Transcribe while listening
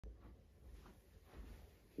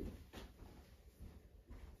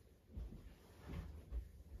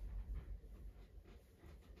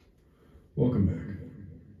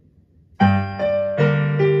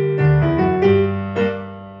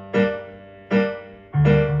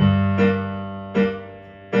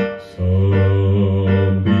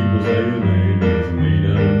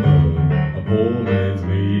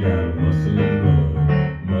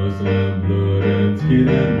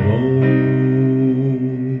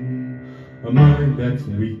a mind that's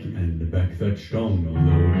weak and a back that's strong. A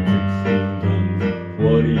load of 16 tons,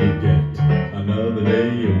 what do you get? Another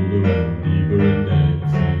day older and deeper in debt.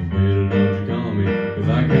 Saying, baby, don't you call me, 'cause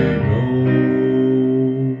I can't go.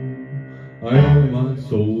 I owe my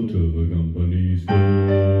soul to the company store.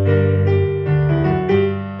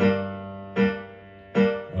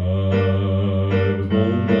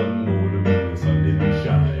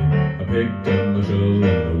 I picked up my shovel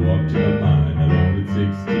and I walked to the mine. I loaded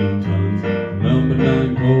 16 tons of number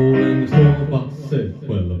 9 coal, and the store boss said,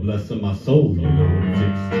 well, bless my soul, you loaded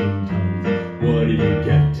 16 tons. What do you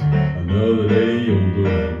get? Another day older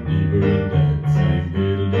and deeper in debt. Saying,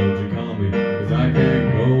 baby, don't you call me, 'cause I can't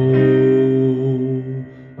go.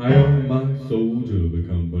 I owe my soul to the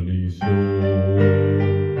company store.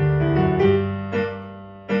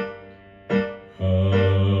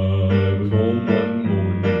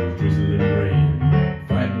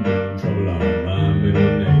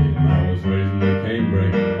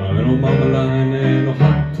 Mama line and a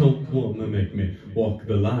hot tub woman make me walk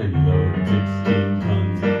the line. Loaded 16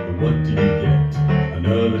 tons, but what do you get?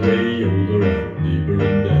 Another day older and deeper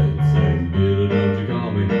in debt. Saying, baby, don't you call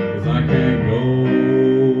me, 'cause I can't go.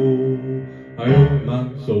 I owe my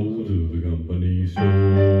soul to the company store.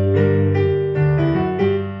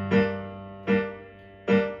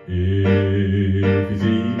 If you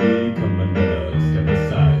see me coming, better step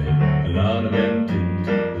aside. A lot of men didn't,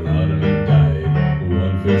 a lot of men died.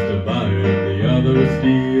 One fist of iron, the other is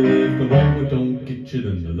steel. If the right one don't get you,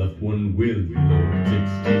 then the left one will. You load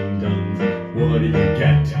 16 tons, what do you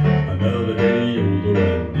get? Another day older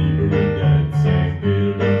and deeper in debt. Saying,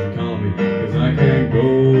 baby, don't you call me, 'cause I can't go.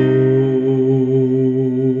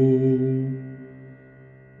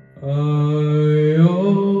 I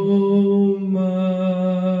owe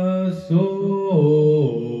my soul